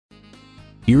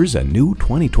Here's a new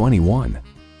 2021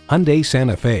 Hyundai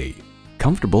Santa Fe.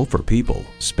 Comfortable for people,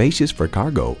 spacious for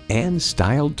cargo, and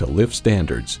styled to lift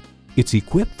standards. It's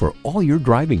equipped for all your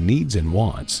driving needs and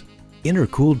wants.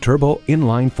 Intercooled turbo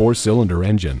inline 4-cylinder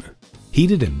engine,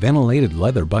 heated and ventilated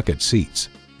leather bucket seats,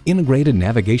 integrated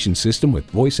navigation system with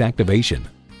voice activation,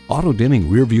 auto-dimming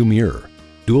rearview mirror,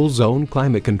 dual-zone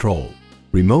climate control,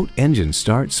 remote engine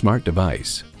start smart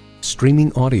device,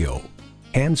 streaming audio,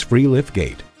 hands-free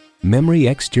liftgate, memory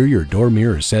exterior door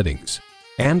mirror settings,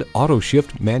 and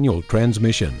auto-shift manual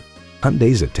transmission.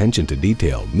 Hyundai's attention to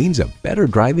detail means a better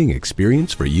driving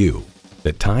experience for you.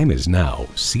 The time is now.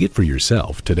 See it for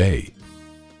yourself today.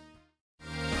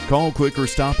 Call, click, or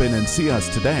stop in and see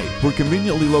us today. We're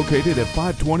conveniently located at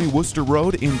 520 Worcester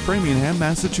Road in Framingham,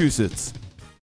 Massachusetts.